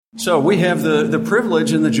So we have the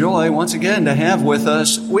privilege and the joy, once again, to have with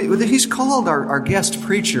us, he's called our guest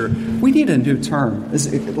preacher. We need a new term. Is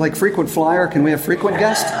it like frequent flyer? Can we have frequent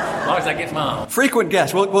guest? As long as I get Miles. Frequent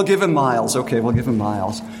guest. We'll give him Miles. Okay, we'll give him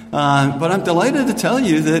Miles. But I'm delighted to tell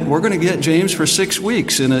you that we're going to get James for 6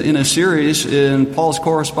 weeks in a series in Paul's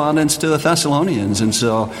correspondence to the Thessalonians. And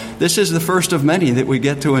so this is the first of many that we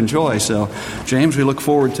get to enjoy. So, James, we look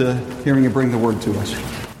forward to hearing you bring the word to us.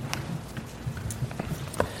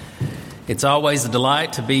 It's always a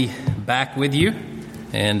delight to be back with you,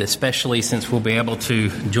 and especially since we'll be able to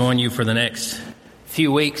join you for the next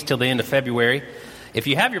few weeks till the end of February. If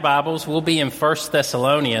you have your Bibles, we'll be in 1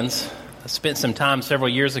 Thessalonians. I spent some time several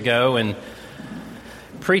years ago in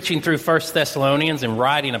preaching through 1 Thessalonians and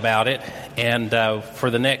writing about it, and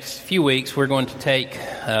for the next few weeks we're going to take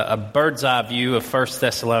a bird's eye view of 1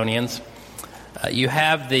 Thessalonians. You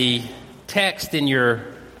have the text in your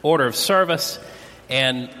order of service.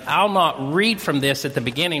 And I'll not read from this at the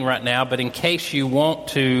beginning right now, but in case you want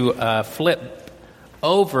to flip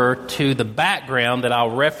over to the background that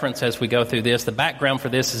I'll reference as we go through this, the background for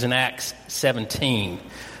this is in Acts 17.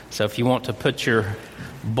 So if you want to put your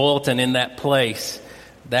bulletin in that place,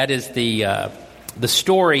 that is the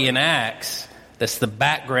story in Acts that's the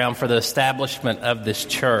background for the establishment of this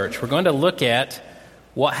church. We're going to look at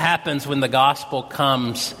what happens when the gospel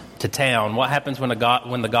comes to town. What happens when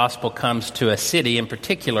the gospel comes to a city, in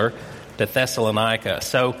particular to Thessalonica.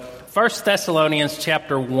 So 1 Thessalonians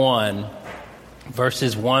chapter 1,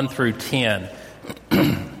 verses 1 through 10.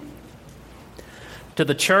 To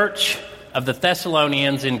the church of the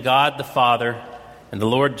Thessalonians in God the Father and the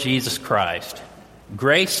Lord Jesus Christ,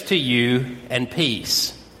 grace to you and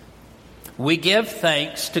peace. We give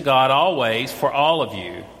thanks to God always for all of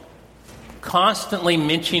you, constantly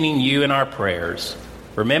mentioning you in our prayers,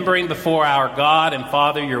 remembering before our God and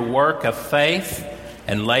Father your work of faith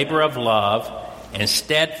and labor of love and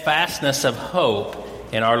steadfastness of hope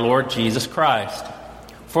in our Lord Jesus Christ.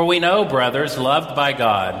 For we know, brothers, loved by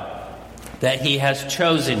God, that He has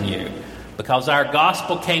chosen you, because our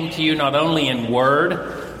gospel came to you not only in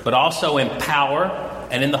word, but also in power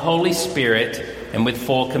and in the Holy Spirit and with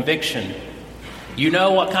full conviction. You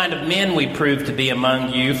know what kind of men we proved to be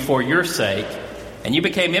among you for your sake, and you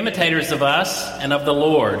became imitators of us and of the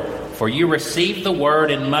Lord, for you received the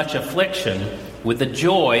word in much affliction with the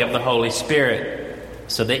joy of the Holy Spirit,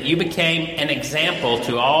 so that you became an example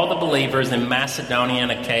to all the believers in Macedonia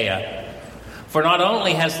and Achaia. For not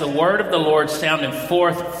only has the word of the Lord sounded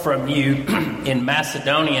forth from you in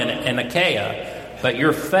Macedonia and Achaia, but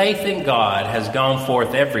your faith in God has gone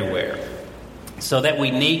forth everywhere, so that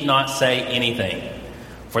we need not say anything.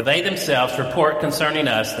 For they themselves report concerning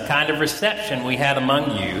us the kind of reception we had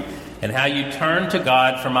among you, and how you turned to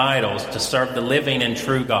God from idols to serve the living and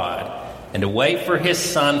true God, and to wait for His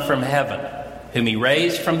Son from heaven, whom He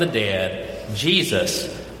raised from the dead, Jesus,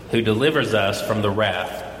 who delivers us from the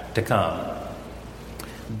wrath to come.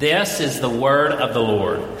 This is the word of the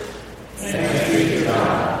Lord. Thanks be to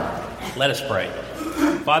God. Let us pray.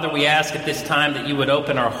 Father, we ask at this time that you would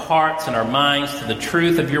open our hearts and our minds to the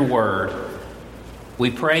truth of your word. We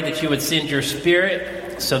pray that you would send your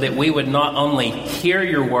Spirit so that we would not only hear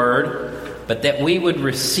your word, but that we would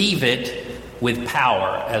receive it with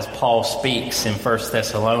power, as Paul speaks in 1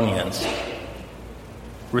 Thessalonians.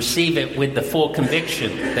 Receive it with the full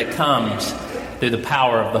conviction that comes through the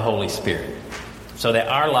power of the Holy Spirit, so that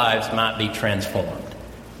our lives might be transformed.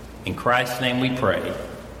 In Christ's name we pray.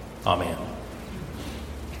 Amen.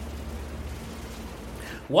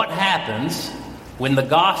 What happens when the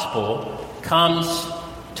gospel comes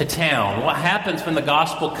to town? What happens when the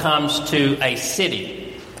gospel comes to a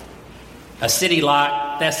city? A city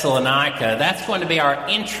like Thessalonica. That's going to be our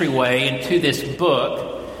entryway into this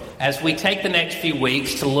book as we take the next few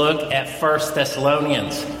weeks to look at 1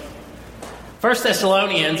 Thessalonians. 1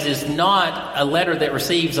 Thessalonians is not a letter that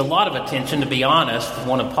receives a lot of attention, to be honest.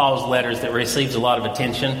 One of Paul's letters that receives a lot of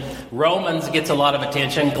attention. Romans gets a lot of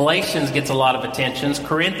attention. Galatians gets a lot of attention.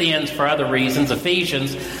 Corinthians for other reasons.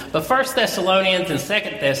 Ephesians. But 1 Thessalonians and 2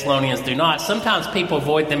 Thessalonians do not. Sometimes people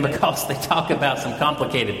avoid them because they talk about some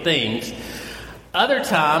complicated things. Other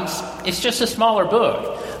times, it's just a smaller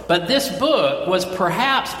book. But this book was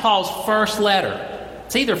perhaps Paul's first letter.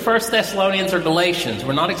 It's either 1 Thessalonians or Galatians.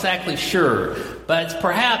 We're not exactly sure. But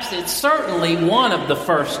it's certainly one of the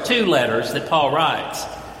first two letters that Paul writes.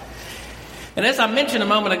 And as I mentioned a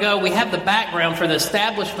moment ago, we have the background for the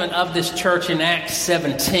establishment of this church in Acts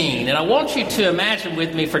 17. And I want you to imagine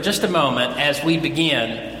with me for just a moment as we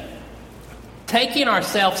begin, taking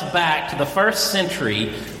ourselves back to the first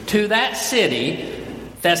century, to that city,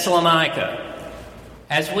 Thessalonica.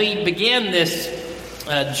 As we begin this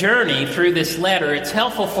journey through this letter, it's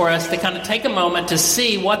helpful for us to kind of take a moment to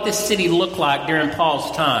see what this city looked like during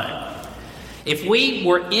Paul's time. If we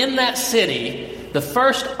were in that city, the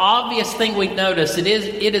first obvious thing we'd notice, it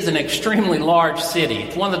is an extremely large city.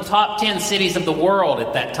 It's one of the top 10 cities of the world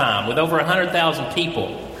at that time, with over 100,000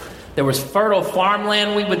 people. There was fertile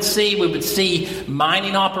farmland we would see. We would see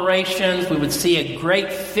mining operations. We would see a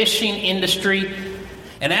great fishing industry.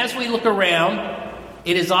 And as we look around,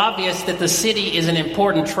 it is obvious that the city is an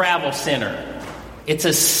important travel center. It's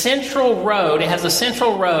a central road. It has a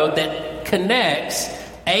central road that connects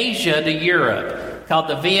Asia to Europe, called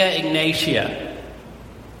the Via Egnatia.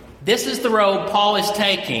 This is the road Paul is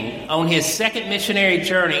taking on his second missionary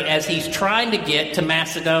journey as he's trying to get to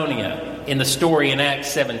Macedonia in the story in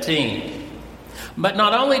Acts 17. But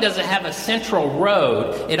not only does it have a central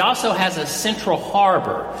road, it also has a central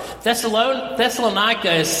harbor.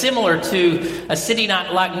 Thessalonica is similar to a city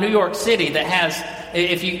not like New York City that has,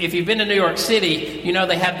 if you've been to New York City, you know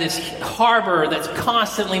they have this harbor that's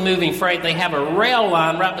constantly moving freight. They have a rail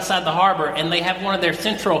line right beside the harbor, and they have one of their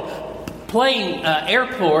central plane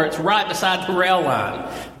airports right beside the rail line.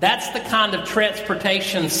 That's the kind of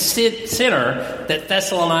transportation center that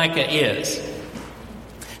Thessalonica is.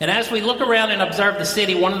 And as we look around and observe the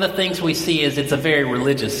city, one of the things we see is it's a very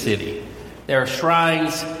religious city. There are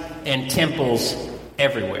shrines and temples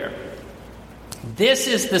everywhere. This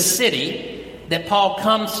is the city that Paul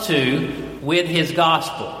comes to with his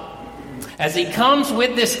gospel. As he comes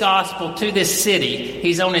with this gospel to this city,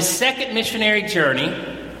 he's on his second missionary journey,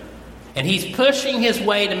 and he's pushing his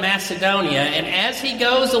way to Macedonia. And as he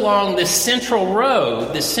goes along this central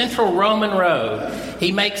road, this central Roman road,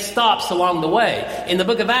 he makes stops along the way. In the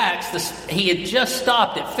book of Acts, he had just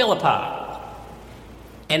stopped at Philippi.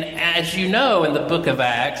 And as you know, in the book of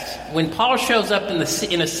Acts, when Paul shows up in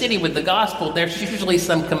a city with the gospel, there's usually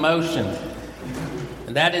some commotion.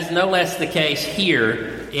 And that is no less the case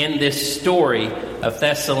here in this story of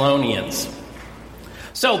Thessalonians.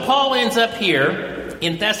 So Paul ends up here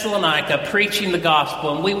in Thessalonica preaching the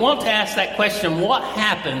gospel. And we want to ask that question, what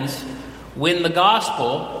happens when the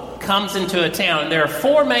gospel comes into a town? And there are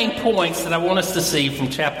four main points that I want us to see from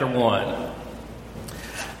chapter 1.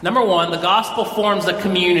 Number 1, the gospel forms a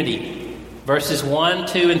community, verses 1,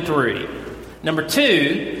 2, and 3. Number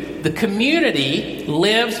 2, the community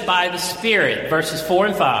lives by the Spirit, verses 4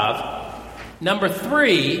 and 5. Number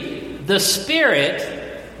 3, the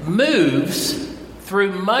Spirit moves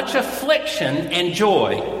through much affliction and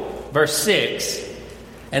joy, verse 6.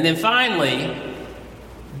 And then finally,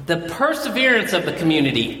 the perseverance of the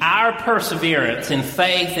community, our perseverance in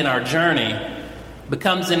faith in our journey,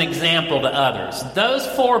 becomes an example to others. Those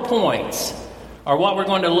 4 points are what we're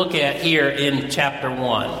going to look at here in chapter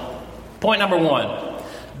 1. Point number 1,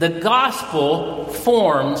 the gospel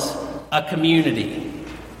forms a community.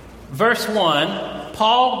 Verse 1,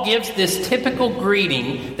 Paul gives this typical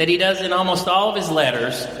greeting that he does in almost all of his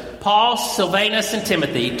letters. Paul, Silvanus, and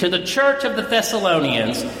Timothy, to the church of the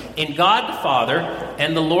Thessalonians, in God the Father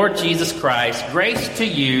and the Lord Jesus Christ, grace to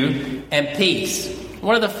you and peace.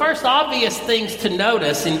 One of the first obvious things to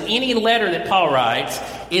notice in any letter that Paul writes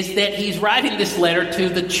is that he's writing this letter to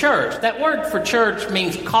the church. That word for church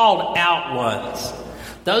means called out ones.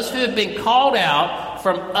 Those who have been called out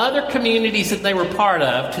from other communities that they were part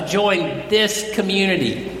of to join this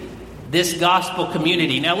community, this gospel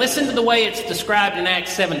community. Now listen to the way it's described in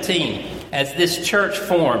Acts 17 as this church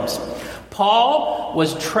forms. Paul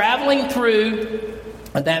was traveling through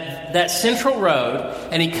that central road,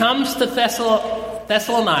 and he comes to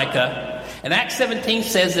Thessalonica, and Acts 17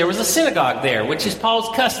 says there was a synagogue there, which is Paul's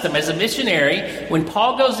custom as a missionary. When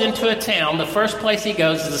Paul goes into a town, the first place he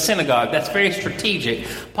goes is a synagogue. That's very strategic.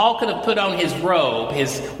 Paul could have put on his robe,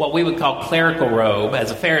 his what we would call clerical robe as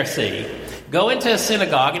a Pharisee, go into a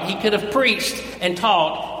synagogue, and he could have preached and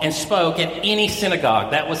taught and spoke at any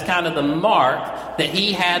synagogue. That was kind of the mark that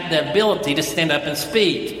he had the ability to stand up and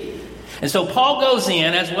speak. And so Paul goes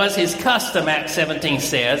in, as was his custom, Acts 17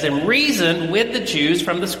 says, and reasoned with the Jews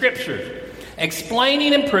from the Scriptures,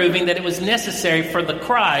 explaining and proving that it was necessary for the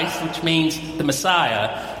Christ, which means the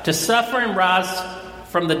Messiah, to suffer and rise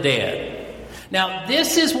from the dead. Now,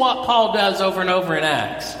 this is what Paul does over and over in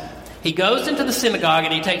Acts. He goes into the synagogue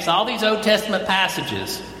and he takes all these Old Testament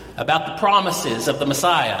passages about the promises of the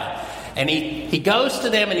Messiah, and he goes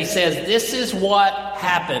to them and he says, this is what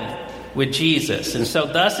happened with Jesus. And so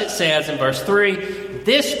thus it says in verse 3,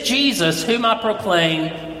 this Jesus whom I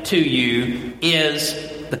proclaim to you is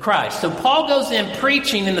the Christ. So Paul goes in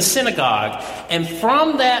preaching in the synagogue, and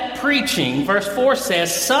from that preaching, verse 4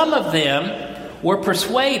 says, some of them were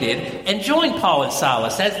persuaded and joined Paul and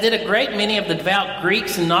Silas, as did a great many of the devout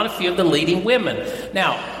Greeks and not a few of the leading women.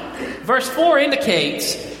 Now, verse 4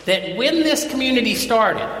 indicates that when this community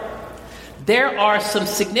started, there are some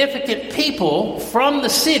significant people from the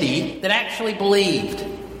city that actually believed.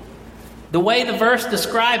 The way the verse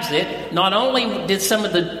describes it, not only did some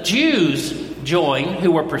of the Jews join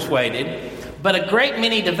who were persuaded, but a great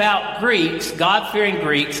many devout Greeks, God-fearing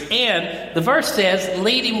Greeks, and the verse says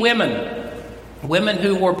leading women, women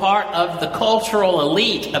who were part of the cultural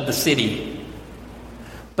elite of the city.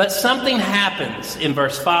 But something happens in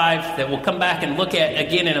verse 5 that we'll come back and look at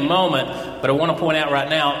again in a moment, but I want to point out right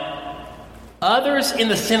now. Others in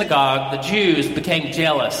the synagogue, the Jews, became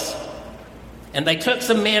jealous. And they took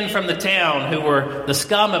some men from the town who were the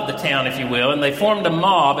scum of the town, if you will, and they formed a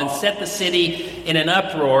mob and set the city in an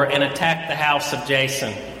uproar and attacked the house of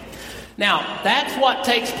Jason. Now, that's what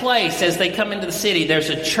takes place as they come into the city. There's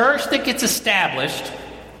a church that gets established,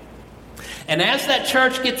 and as that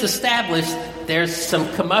church gets established, there's some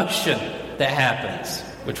commotion that happens,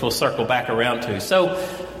 which we'll circle back around to. So,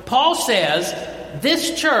 Paul says,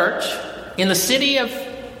 this church in the city of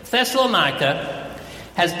Thessalonica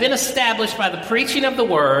has been established by the preaching of the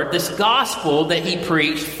word. This gospel that he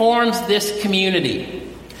preached forms this community.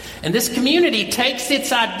 And this community takes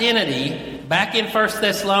its identity, back in 1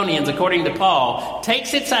 Thessalonians, according to Paul,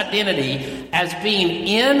 takes its identity as being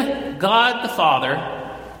in God the Father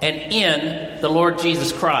and in the Lord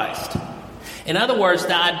Jesus Christ. In other words,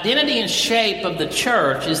 the identity and shape of the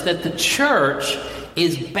church is that the church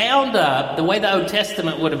is bound up, the way the Old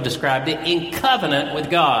Testament would have described it, in covenant with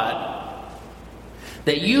God.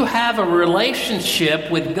 That you have a relationship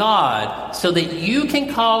with God so that you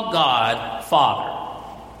can call God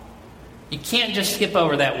Father. You can't just skip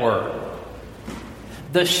over that word.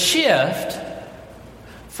 The shift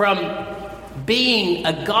from being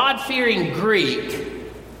a God-fearing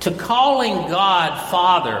Greek to calling God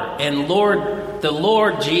Father and the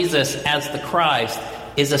Lord Jesus as the Christ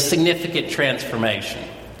is a significant transformation.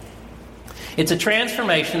 It's a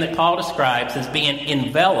transformation that Paul describes as being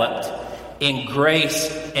enveloped in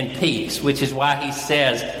grace and peace, which is why he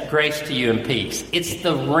says, grace to you and peace. It's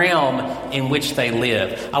the realm in which they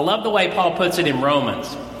live. I love the way Paul puts it in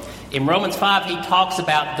Romans. In Romans 5, he talks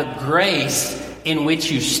about the grace in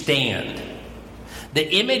which you stand.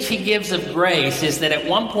 The image he gives of grace is that at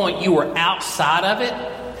one point you were outside of it,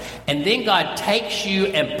 and then God takes you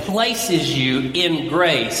and places you in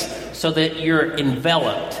grace so that you're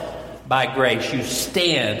enveloped by grace. You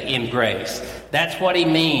stand in grace. That's what he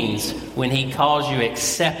means when he calls you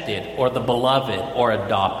accepted or the beloved or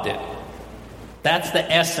adopted. That's the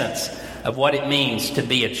essence of what it means to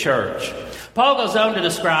be a church. Paul goes on to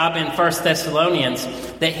describe in 1 Thessalonians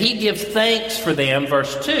that he gives thanks for them,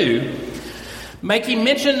 verse 2, making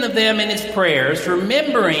mention of them in his prayers,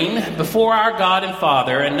 remembering before our God and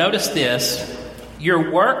Father, and notice this, your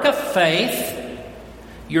work of faith,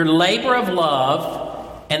 your labor of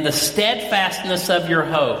love, and the steadfastness of your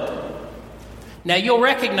hope. Now, you'll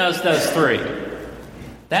recognize those three.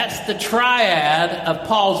 That's the triad of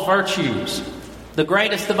Paul's virtues, the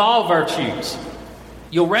greatest of all virtues.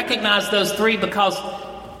 You'll recognize those three because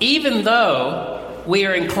even though we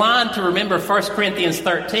are inclined to remember 1 Corinthians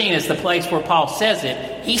 13 as the place where Paul says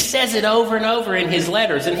it, he says it over and over in his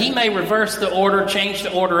letters, and he may reverse the order, change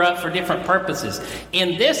the order up for different purposes.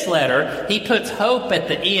 In this letter, he puts hope at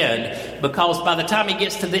the end because by the time he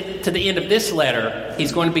gets to the end of this letter,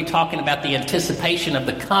 he's going to be talking about the anticipation of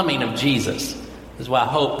the coming of Jesus. This is why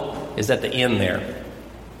hope is at the end there.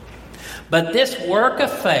 But this work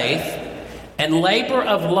of faith and labor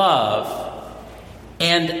of love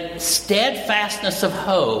and steadfastness of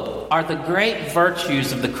hope are the great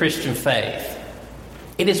virtues of the Christian faith.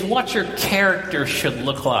 It is what your character should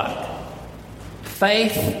look like.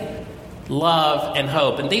 Faith, love, and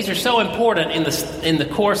hope. And these are so important in the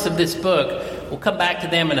course of this book. We'll come back to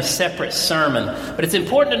them in a separate sermon. But it's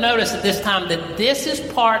important to notice at this time that this is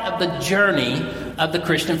part of the journey of the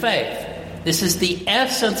Christian faith. This is the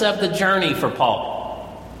essence of the journey for Paul.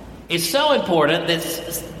 It's so important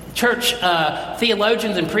that church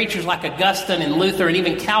theologians and preachers like Augustine and Luther and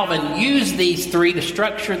even Calvin use these three to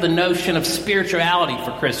structure the notion of spirituality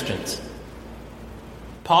for Christians.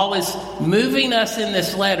 Paul is moving us in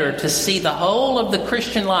this letter to see the whole of the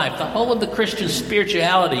Christian life, the whole of the Christian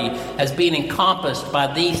spirituality as being encompassed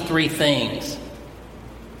by these three things.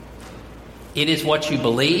 It is what you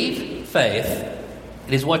believe, faith.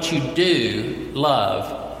 It is what you do,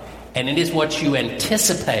 love. And it is what you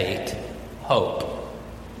anticipate, hope.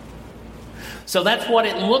 So that's what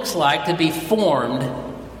it looks like to be formed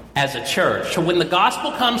as a church. So when the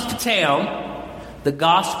gospel comes to town, The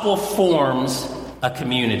gospel forms a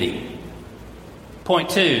community. Point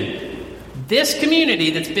 2, this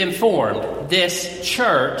community that's been formed, this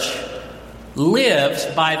church, lives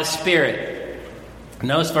by the Spirit.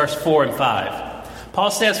 Notice verse 4 and 5. Paul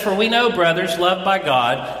says, "For we know, brothers, loved by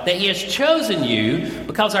God, that He has chosen you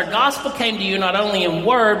because our gospel came to you not only in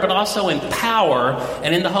word, but also in power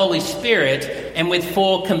and in the Holy Spirit and with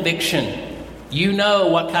full conviction. You know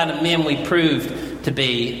what kind of men we proved to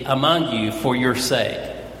be among you for your sake."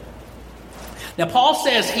 Now, Paul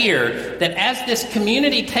says here that as this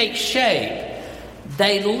community takes shape,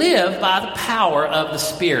 they live by the power of the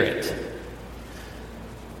Spirit.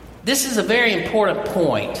 This is a very important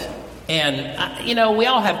point. And, we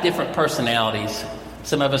all have different personalities.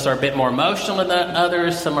 Some of us are a bit more emotional than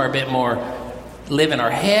others. Some are a bit more live in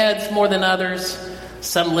our heads more than others.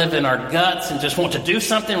 Some live in our guts and just want to do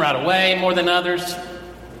something right away more than others.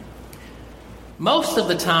 Most of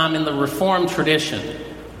the time in the Reformed tradition,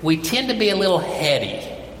 we tend to be a little heady.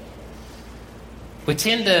 We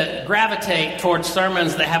tend to gravitate towards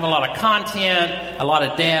sermons that have a lot of content, a lot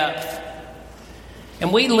of depth.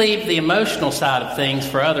 And we leave the emotional side of things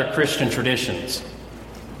for other Christian traditions.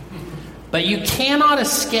 But you cannot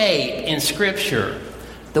escape in Scripture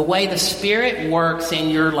the way the Spirit works in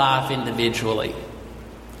your life individually.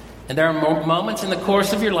 And there are moments in the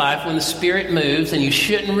course of your life when the Spirit moves and you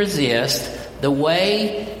shouldn't resist the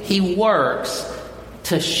way He works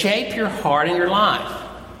to shape your heart and your life.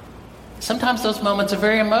 Sometimes those moments are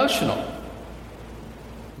very emotional.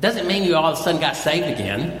 Doesn't mean you all of a sudden got saved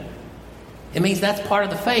again. It means that's part of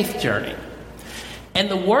the faith journey. And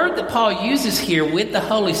the word that Paul uses here with the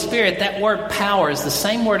Holy Spirit, that word power, is the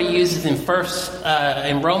same word he uses in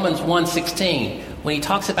Romans 1:16 when he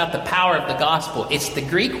talks about the power of the gospel. It's the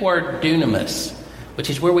Greek word dunamis, which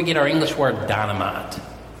is where we get our English word dynamite.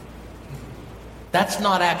 That's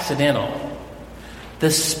not accidental.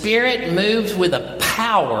 The Spirit moves with a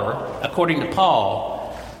power, according to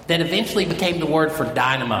Paul, that eventually became the word for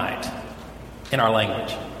dynamite in our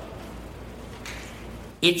language.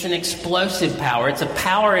 It's an explosive power. It's a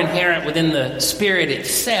power inherent within the Spirit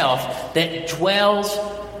itself that dwells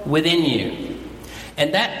within you.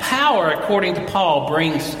 And that power, according to Paul,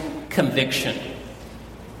 brings conviction.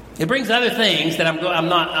 It brings other things that I'm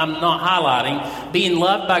not highlighting. Being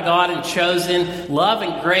loved by God and chosen, love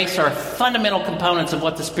and grace are fundamental components of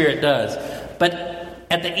what the Spirit does. But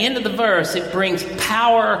at the end of the verse, it brings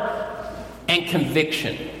power and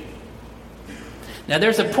conviction. Now,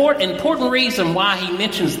 there's an important reason why he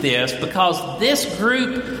mentions this, because this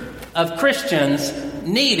group of Christians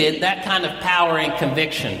needed that kind of power and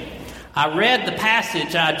conviction. I read the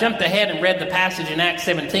passage. I jumped ahead and read the passage in Acts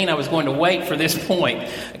 17. I was going to wait for this point.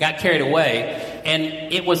 I got carried away. And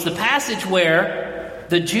it was the passage where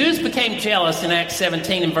the Jews became jealous in Acts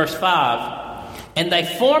 17 and verse 5. And they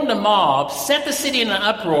formed a mob, set the city in an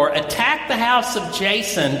uproar, attacked the house of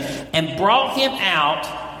Jason, and brought him out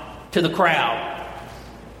to the crowd.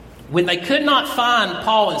 When they could not find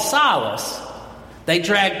Paul and Silas, they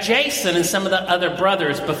dragged Jason and some of the other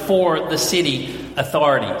brothers before the city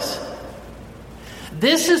authorities.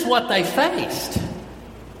 This is what they faced.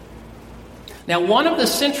 Now, one of the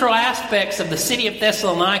central aspects of the city of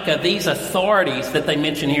Thessalonica, these authorities that they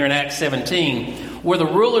mention here in Acts 17, were the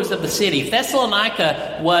rulers of the city.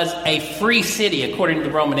 Thessalonica was a free city according to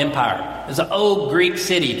the Roman Empire. It was an old Greek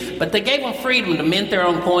city, but they gave them freedom to mint their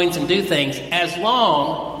own coins and do things as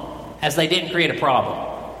long as they didn't create a problem.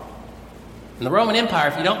 In the Roman Empire,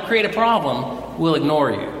 if you don't create a problem, we'll ignore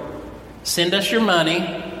you. Send us your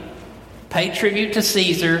money, pay tribute to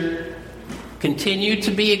Caesar, continue to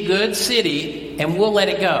be a good city, and we'll let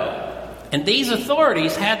it go. And these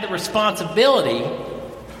authorities had the responsibility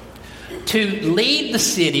to lead the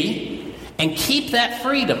city and keep that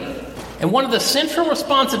freedom. And one of the central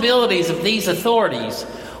responsibilities of these authorities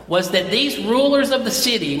was that these rulers of the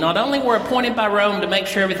city not only were appointed by Rome to make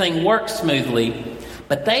sure everything worked smoothly,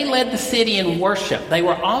 but they led the city in worship. They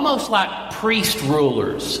were almost like priest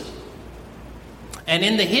rulers. And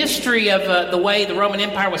in the history of the way the Roman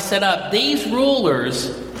Empire was set up, these rulers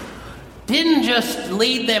didn't just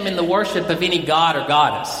lead them in the worship of any god or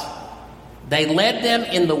goddess. They led them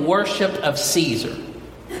in the worship of Caesar.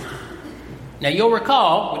 Now, you'll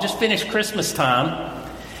recall, we just finished Christmas time,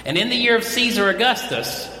 and in the year of Caesar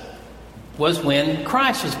Augustus was when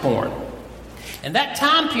Christ was born. And that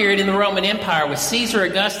time period in the Roman Empire with Caesar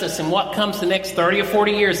Augustus and what comes the next 30 or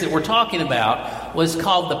 40 years that we're talking about was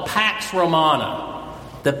called the Pax Romana,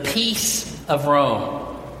 the Peace of Rome.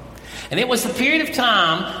 And it was the period of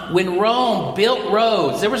time when Rome built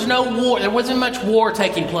roads. There was no war. There wasn't much war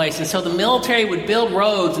taking place. And so the military would build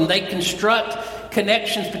roads and they'd construct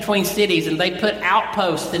connections between cities, and they put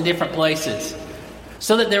outposts in different places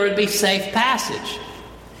so that there would be safe passage.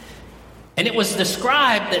 And it was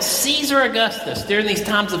described that Caesar Augustus, during these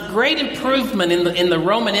times of great improvement in the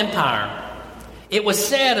Roman Empire, it was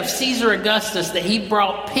said of Caesar Augustus that he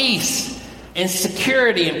brought peace and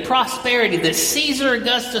security and prosperity, that Caesar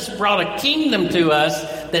Augustus brought a kingdom to us,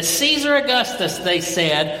 that Caesar Augustus, they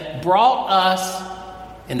said, brought us,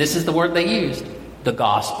 and this is the word they used, the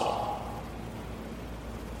gospel.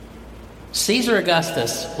 Caesar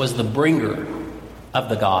Augustus was the bringer of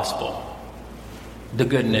the gospel, the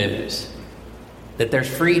good news, that there's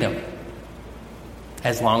freedom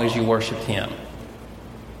as long as you worship him.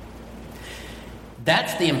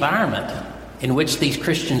 That's the environment in which these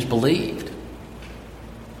Christians believed.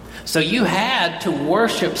 So you had to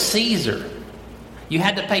worship Caesar. You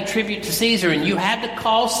had to pay tribute to Caesar, and you had to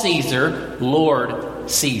call Caesar Lord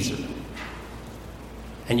Caesar.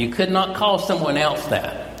 And you could not call someone else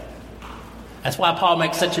that. That's why Paul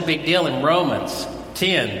makes such a big deal in Romans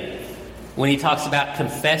 10 when he talks about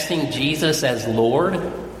confessing Jesus as Lord.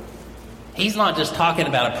 He's not just talking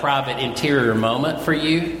about a private interior moment for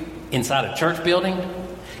you inside a church building.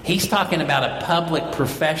 He's talking about a public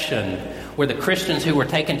profession where the Christians who were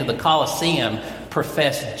taken to the Colosseum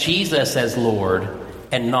professed Jesus as Lord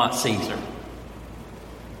and not Caesar,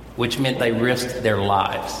 which meant they risked their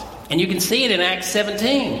lives. And you can see it in Acts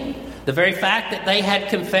 17. The very fact that they had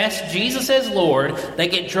confessed Jesus as Lord, they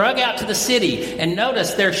get drug out to the city. And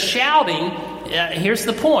notice they're shouting, here's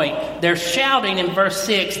the point, they're shouting in verse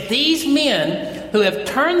 6, these men who have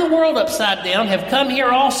turned the world upside down have come here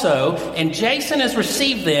also, and Jason has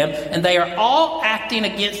received them, and they are all acting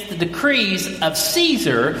against the decrees of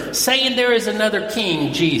Caesar, saying there is another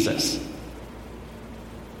king, Jesus.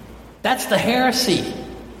 That's the heresy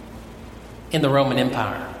in the Roman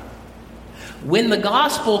Empire. When the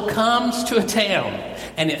gospel comes to a town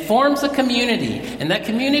and it forms a community, and that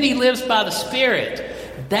community lives by the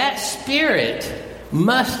Spirit, that Spirit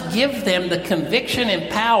must give them the conviction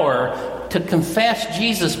and power to confess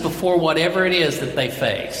Jesus before whatever it is that they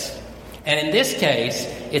face. And in this case,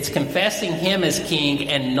 it's confessing him as king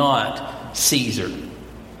and not Caesar.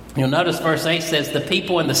 You'll notice verse 8 says, the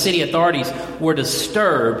people and the city authorities were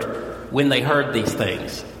disturbed when they heard these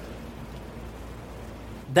things.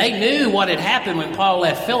 They knew what had happened when Paul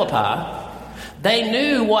left Philippi. They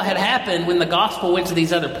knew what had happened when the gospel went to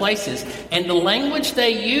these other places. And the language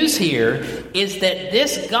they use here is that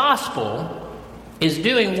this gospel is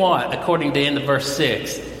doing what, according to the end of verse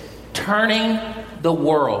 6? Turning the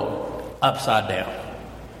world upside down.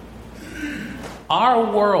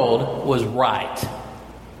 Our world was right.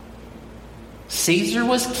 Caesar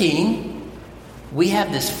was king. We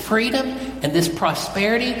have this freedom and this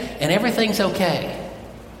prosperity, and everything's okay.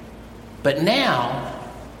 But now,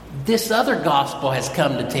 this other gospel has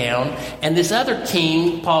come to town, and this other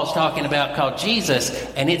king Paul's talking about called Jesus,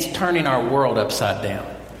 and it's turning our world upside down.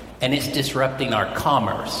 And it's disrupting our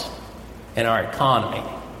commerce and our economy.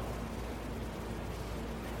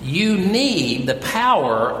 You need the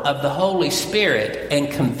power of the Holy Spirit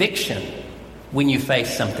and conviction when you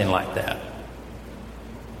face something like that.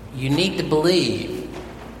 You need to believe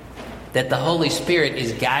that the Holy Spirit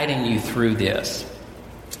is guiding you through this.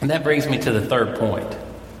 And that brings me to the third point.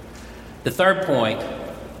 The third point,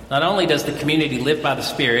 not only does the community live by the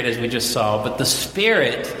Spirit, as we just saw, but the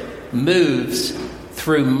Spirit moves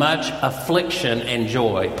through much affliction and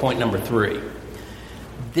joy. Point number 3.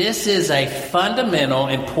 This is a fundamental,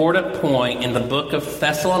 important point in the book of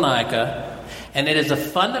Thessalonica, and it is a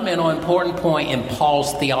fundamental, important point in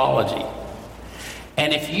Paul's theology.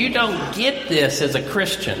 And if you don't get this as a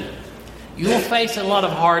Christian, you will face a lot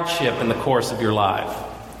of hardship in the course of your life.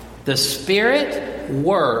 The Spirit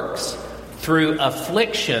works through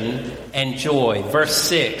affliction and joy. Verse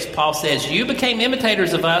 6, Paul says, you became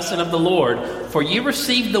imitators of us and of the Lord, for you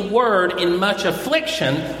received the word in much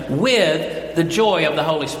affliction with the joy of the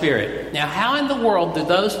Holy Spirit. Now, how in the world do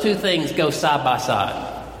those two things go side by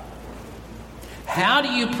side? How do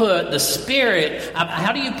you put the Spirit,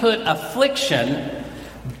 how do you put affliction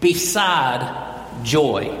beside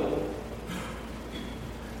joy?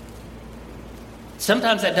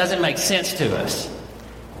 Sometimes that doesn't make sense to us.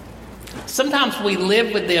 Sometimes we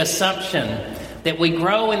live with the assumption that we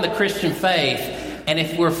grow in the Christian faith, and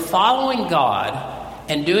if we're following God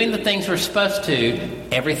and doing the things we're supposed to,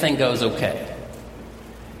 everything goes okay.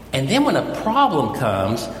 And then when a problem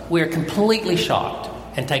comes, we're completely shocked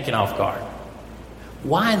and taken off guard.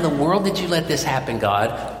 Why in the world did you let this happen,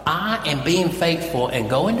 God? I am being faithful and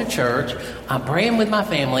going to church. I'm praying with my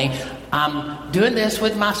family. I'm doing this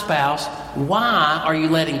with my spouse. Why are you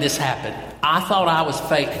letting this happen? I thought I was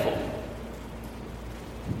faithful.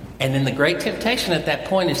 And then the great temptation at that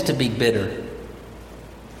point is to be bitter.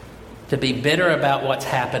 To be bitter about what's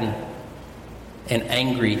happened and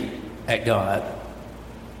angry at God.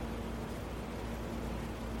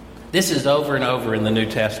 This is over and over in the New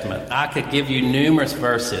Testament. I could give you numerous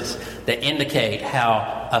verses that indicate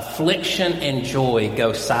how affliction and joy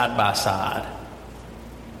go side by side.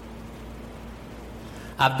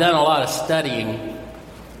 I've done a lot of studying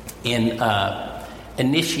in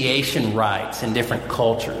initiation rites in different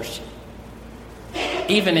cultures.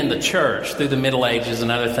 Even in the church, through the Middle Ages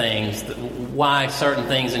and other things, why certain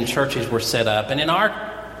things in churches were set up. And in our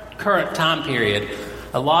current time period,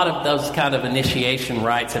 a lot of those kind of initiation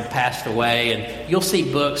rites have passed away, and you'll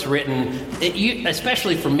see books written,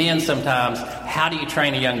 especially for men sometimes, how do you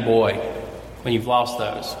train a young boy when you've lost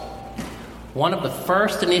those? One of the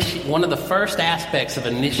first aspects of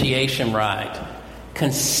initiation rite,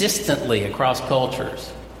 consistently across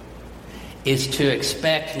cultures, is to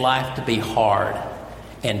expect life to be hard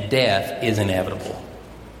and death is inevitable.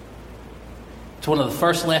 It's one of the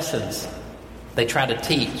first lessons they try to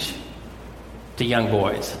teach to young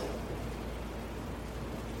boys.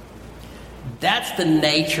 That's the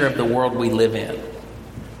nature of the world we live in.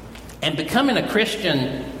 And becoming a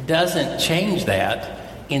Christian doesn't change that.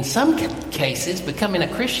 In some cases, becoming a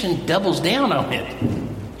Christian doubles down on it.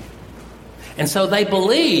 And so they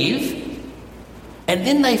believe, and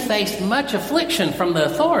then they face much affliction from the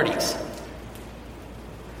authorities.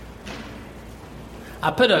 I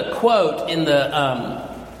put a quote in the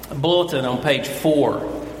bulletin on page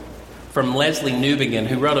 4 from Leslie Newbigin,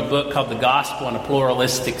 who wrote a book called The Gospel in a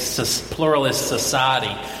Pluralist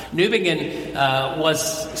Society. Newbigin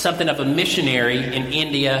was something of a missionary in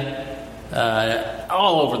India,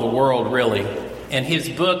 all over the world, really. And his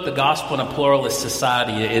book, The Gospel in a Pluralist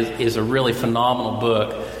Society, is a really phenomenal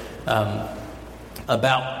book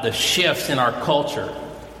about the shifts in our culture.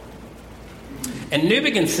 And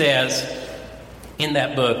Newbigin says in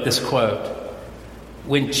that book, this quote,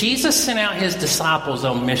 "When Jesus sent out his disciples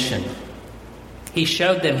on mission, he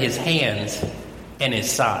showed them his hands and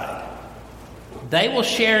his side. They will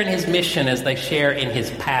share in his mission as they share in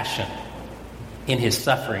his passion. In his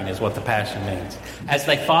suffering is what the passion means. As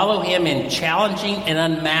they follow him in challenging and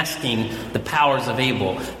unmasking the powers of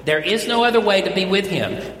evil. There is no other way to be with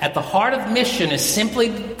him. At the heart of mission is simply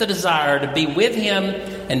the desire to be with him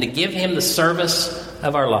and to give him the service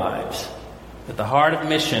of our lives. At the heart of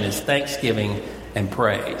mission is thanksgiving and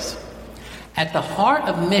praise." At the heart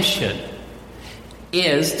of mission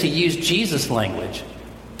is, to use Jesus' language,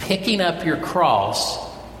 picking up your cross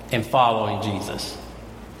and following Jesus.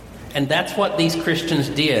 And that's what these Christians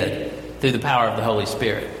did through the power of the Holy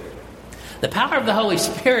Spirit. The power of the Holy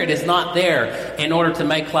Spirit is not there in order to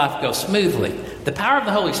make life go smoothly. The power of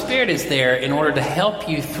the Holy Spirit is there in order to help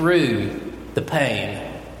you through the pain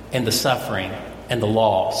and the suffering and the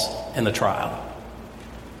loss and the trial.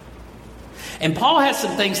 And Paul has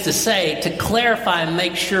some things to say to clarify and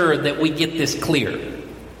make sure that we get this clear.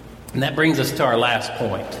 And that brings us to our last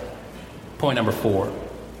point. Point number 4.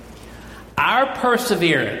 Our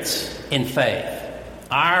perseverance in faith,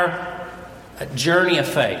 our journey of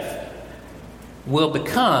faith, will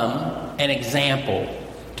become an example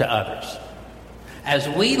to others. As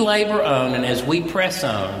we labor on and as we press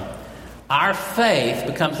on, our faith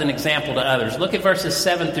becomes an example to others. Look at verses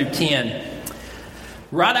 7 through 10.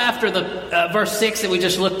 Right after the verse 6 that we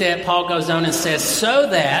just looked at, Paul goes on and says, so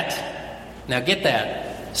that, now get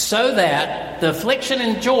that, so that the affliction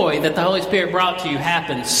and joy that the Holy Spirit brought to you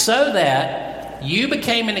happened, so that you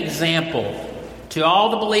became an example to all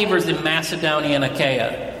the believers in Macedonia and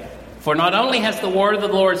Achaia. For not only has the word of the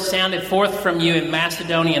Lord sounded forth from you in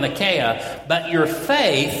Macedonia and Achaia, but your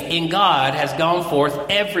faith in God has gone forth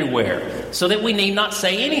everywhere, so that we need not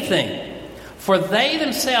say anything. For they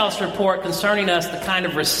themselves report concerning us the kind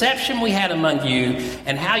of reception we had among you,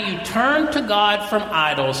 and how you turned to God from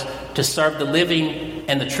idols to serve the living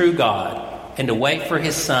and the true God, and to wait for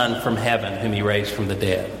his Son from heaven, whom he raised from the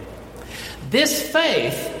dead. This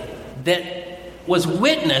faith that was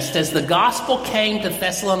witnessed as the gospel came to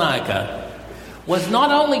Thessalonica was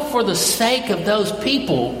not only for the sake of those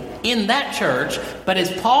people in that church, but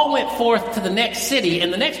as Paul went forth to the next city,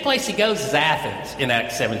 and the next place he goes is Athens in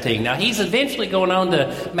Acts 17. Now he's eventually going on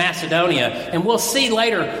to Macedonia, and we'll see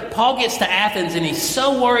later Paul gets to Athens and he's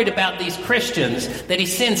so worried about these Christians that he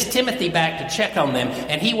sends Timothy back to check on them,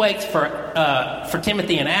 and he waits for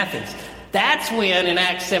Timothy in Athens. That's when, in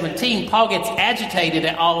Acts 17, Paul gets agitated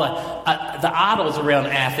at all the idols around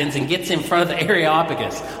Athens and gets in front of the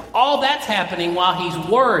Areopagus. All that's happening while he's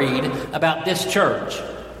worried about this church.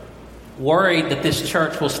 Worried that this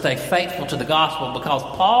church will stay faithful to the gospel, because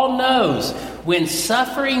Paul knows When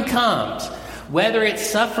suffering comes, whether it's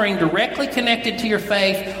suffering directly connected to your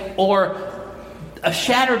faith or a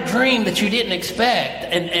shattered dream that you didn't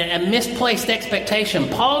expect and a misplaced expectation,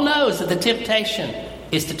 Paul knows that the temptation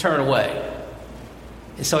is to turn away.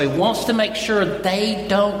 And so he wants to make sure they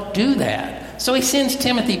don't do that. So he sends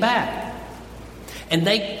Timothy back. And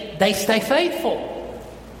they stay faithful.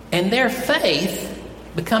 And their faith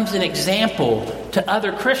becomes an example to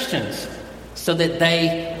other Christians so that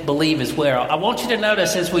they believe as well. I want you to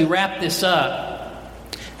notice as we wrap this up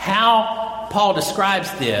how Paul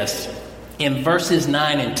describes this in verses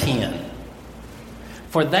 9 and 10.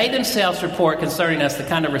 For they themselves report concerning us the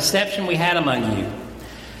kind of reception we had among you,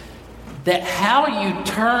 that how you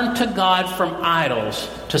turn to God from idols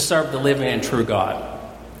to serve the living and true God.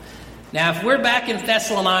 Now, if we're back in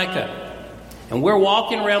Thessalonica and we're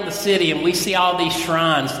walking around the city and we see all these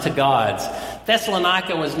shrines to gods,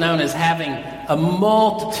 Thessalonica was known as having a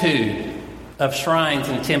multitude of shrines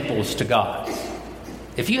and temples to gods.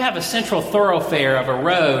 If you have a central thoroughfare of a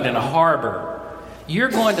road and a harbor, you're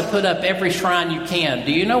going to put up every shrine you can.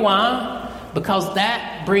 Do you know why? Because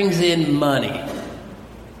that brings in money.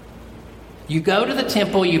 You go to the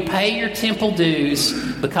temple, you pay your temple dues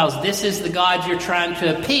because this is the God you're trying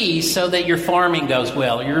to appease so that your farming goes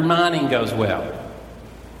well, your mining goes well.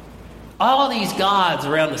 All these gods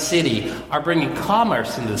around the city are bringing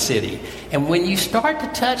commerce into the city. And when you start to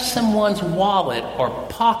touch someone's wallet or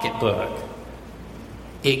pocketbook,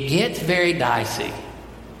 it gets very dicey.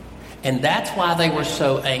 And that's why they were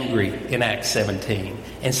so angry in Acts 17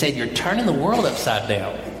 and said, you're turning the world upside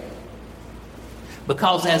down.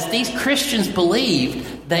 Because as these Christians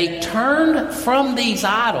believed, they turned from these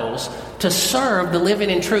idols to serve the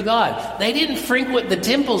living and true God. They didn't frequent the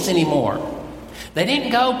temples anymore. They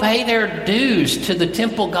didn't go pay their dues to the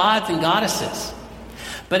temple gods and goddesses.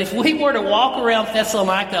 But if we were to walk around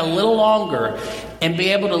Thessalonica a little longer and be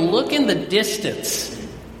able to look in the distance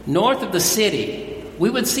north of the city, we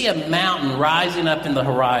would see a mountain rising up in the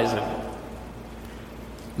horizon.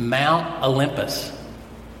 Mount Olympus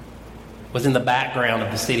was in the background of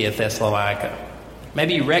the city of Thessalonica.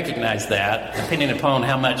 Maybe you recognize that, depending upon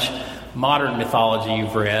how much modern mythology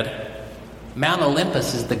you've read. Mount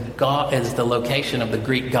Olympus is the location of the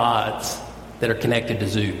Greek gods that are connected to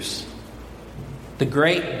Zeus. The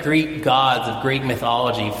great Greek gods of Greek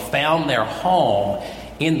mythology found their home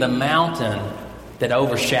in the mountain that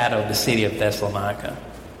overshadowed the city of Thessalonica.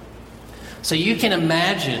 So you can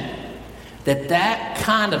imagine that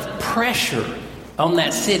kind of pressure on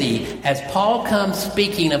that city as Paul comes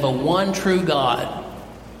speaking of a one true God.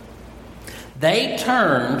 They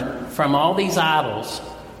turned from all these idols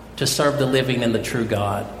to serve the living and the true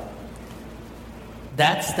God.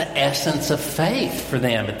 That's the essence of faith for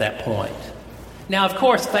them at that point. Now, of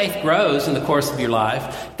course, faith grows in the course of your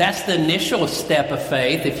life. That's the initial step of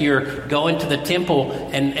faith. If you're going to the temple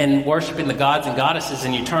and worshiping the gods and goddesses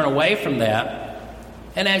and you turn away from that,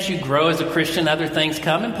 and as you grow as a Christian, other things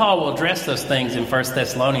come, and Paul will address those things in 1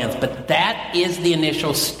 Thessalonians, but that is the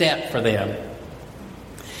initial step for them.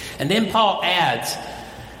 And then Paul adds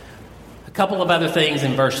a couple of other things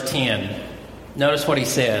in verse 10. Notice what he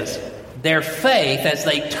says. Their faith, as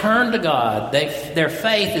they turn to God, their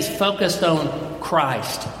faith is focused on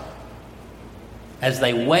Christ. As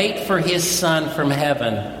they wait for his Son from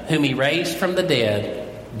heaven, whom he raised from the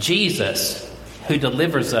dead, Jesus, who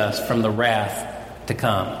delivers us from the wrath to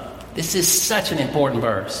come. This is such an important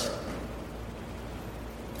verse.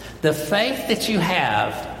 The faith that you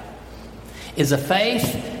have is a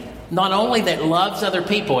faith not only that loves other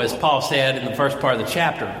people, as Paul said in the first part of the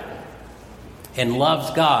chapter, and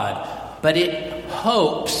loves God, but it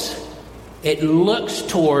hopes, it looks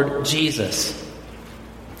toward Jesus.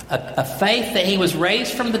 A faith that he was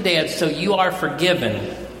raised from the dead so you are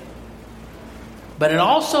forgiven. But it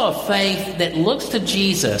also a faith that looks to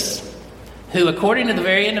Jesus, who, according to the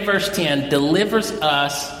very end of verse 10, delivers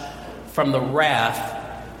us from the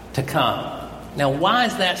wrath to come. Now, why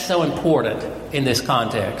is that so important in this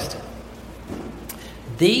context?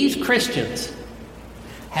 These Christians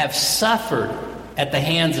have suffered at the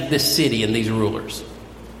hands of this city and these rulers.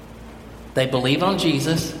 They believe on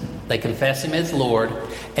Jesus, they confess him as Lord,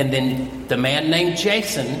 and then the man named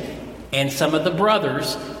Jason and some of the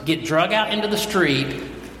brothers get drug out into the street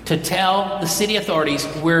to tell the city authorities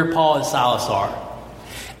where Paul and Silas are.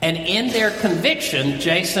 And in their conviction,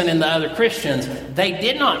 Jason and the other Christians, they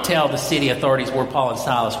did not tell the city authorities where Paul and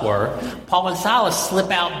Silas were. Paul and Silas slip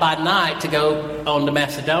out by night to go on to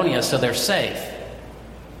Macedonia so they're safe.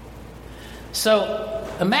 So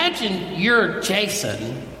imagine you're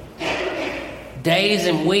Jason days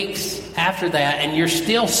and weeks after that, and you're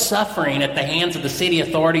still suffering at the hands of the city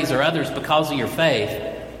authorities or others because of your faith,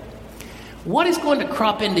 what is going to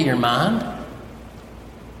crop into your mind?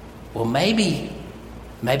 Well, maybe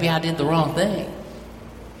I did the wrong thing.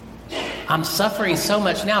 I'm suffering so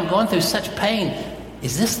much now. I'm going through such pain.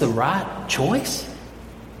 Is this the right choice?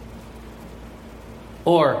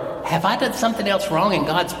 Or have I done something else wrong and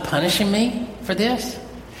God's punishing me for this?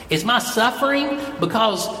 Is my suffering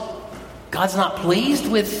because God's not pleased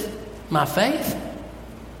with my faith?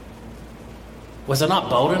 Was I not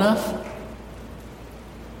bold enough?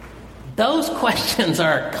 Those questions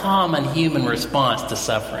are a common human response to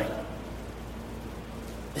suffering.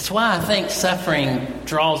 It's why I think suffering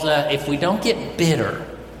draws us, if we don't get bitter,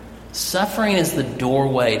 suffering is the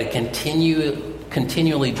doorway to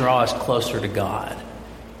continually draw us closer to God,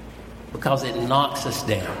 because it knocks us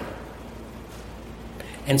down.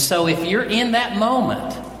 And so if you're in that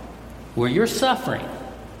moment where you're suffering,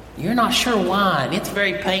 you're not sure why, and it's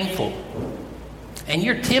very painful, and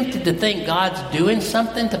you're tempted to think God's doing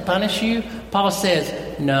something to punish you, Paul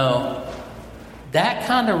says, no. That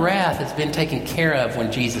kind of wrath has been taken care of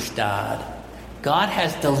when Jesus died. God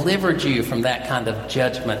has delivered you from that kind of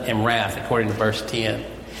judgment and wrath, according to verse 10.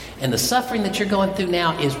 And the suffering that you're going through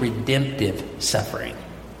now is redemptive suffering.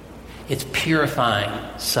 It's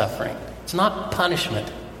purifying suffering. It's not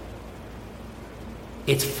punishment.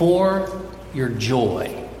 It's for your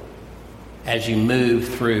joy as you move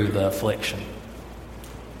through the affliction.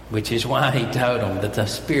 Which is why he told them that the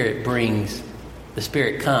Spirit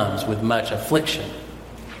comes with much affliction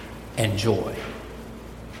and joy.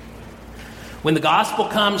 When the gospel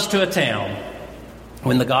comes to a town,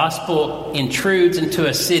 when the gospel intrudes into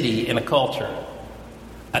a city and a culture,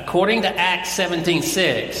 according to Acts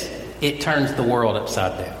 17:6, it turns the world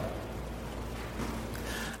upside down.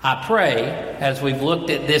 I pray, as we've looked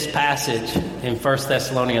at this passage in 1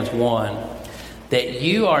 Thessalonians 1, that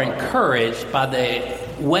you are encouraged by the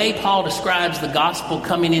way Paul describes the gospel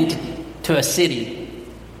coming into a city,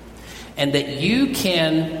 and that you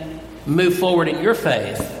can move forward in your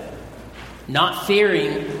faith, not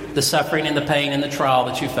fearing the suffering and the pain and the trial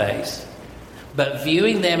that you face, but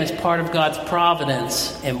viewing them as part of God's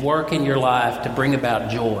providence and work in your life to bring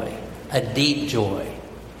about joy, a deep joy,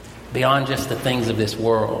 beyond just the things of this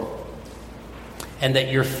world. And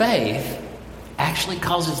that your faith actually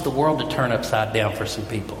causes the world to turn upside down for some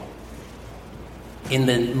people in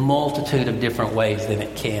the multitude of different ways than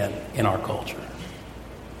it can in our culture.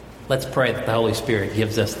 Let's pray that the Holy Spirit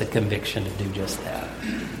gives us the conviction to do just that.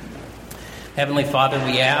 Heavenly Father,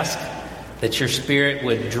 we ask that your Spirit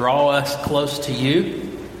would draw us close to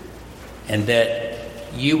you, and that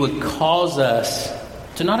you would cause us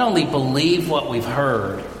to not only believe what we've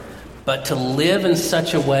heard, but to live in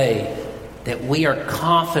such a way that we are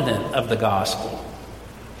confident of the gospel,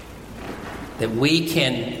 that we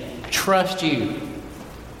can trust you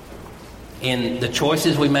in the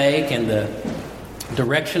choices we make and the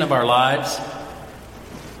direction of our lives,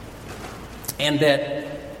 and that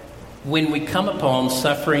when we come upon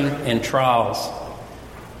suffering and trials,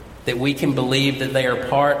 that we can believe that they are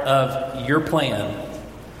part of your plan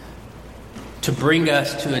to bring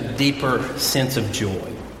us to a deeper sense of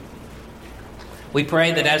joy. We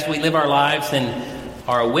pray that as we live our lives and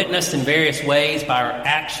are a witness in various ways by our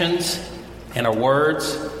actions and our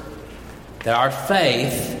words, that our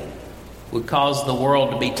faith would cause the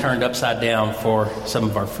world to be turned upside down for some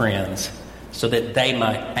of our friends, so that they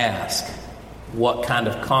might ask what kind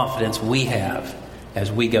of confidence we have as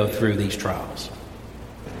we go through these trials.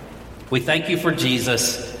 We thank you for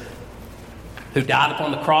Jesus, who died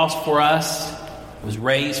upon the cross for us, was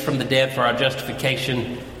raised from the dead for our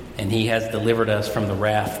justification, and he has delivered us from the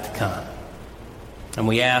wrath to come. And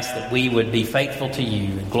we ask that we would be faithful to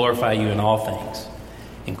you and glorify you in all things.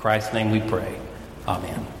 In Christ's name we pray.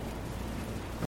 Amen.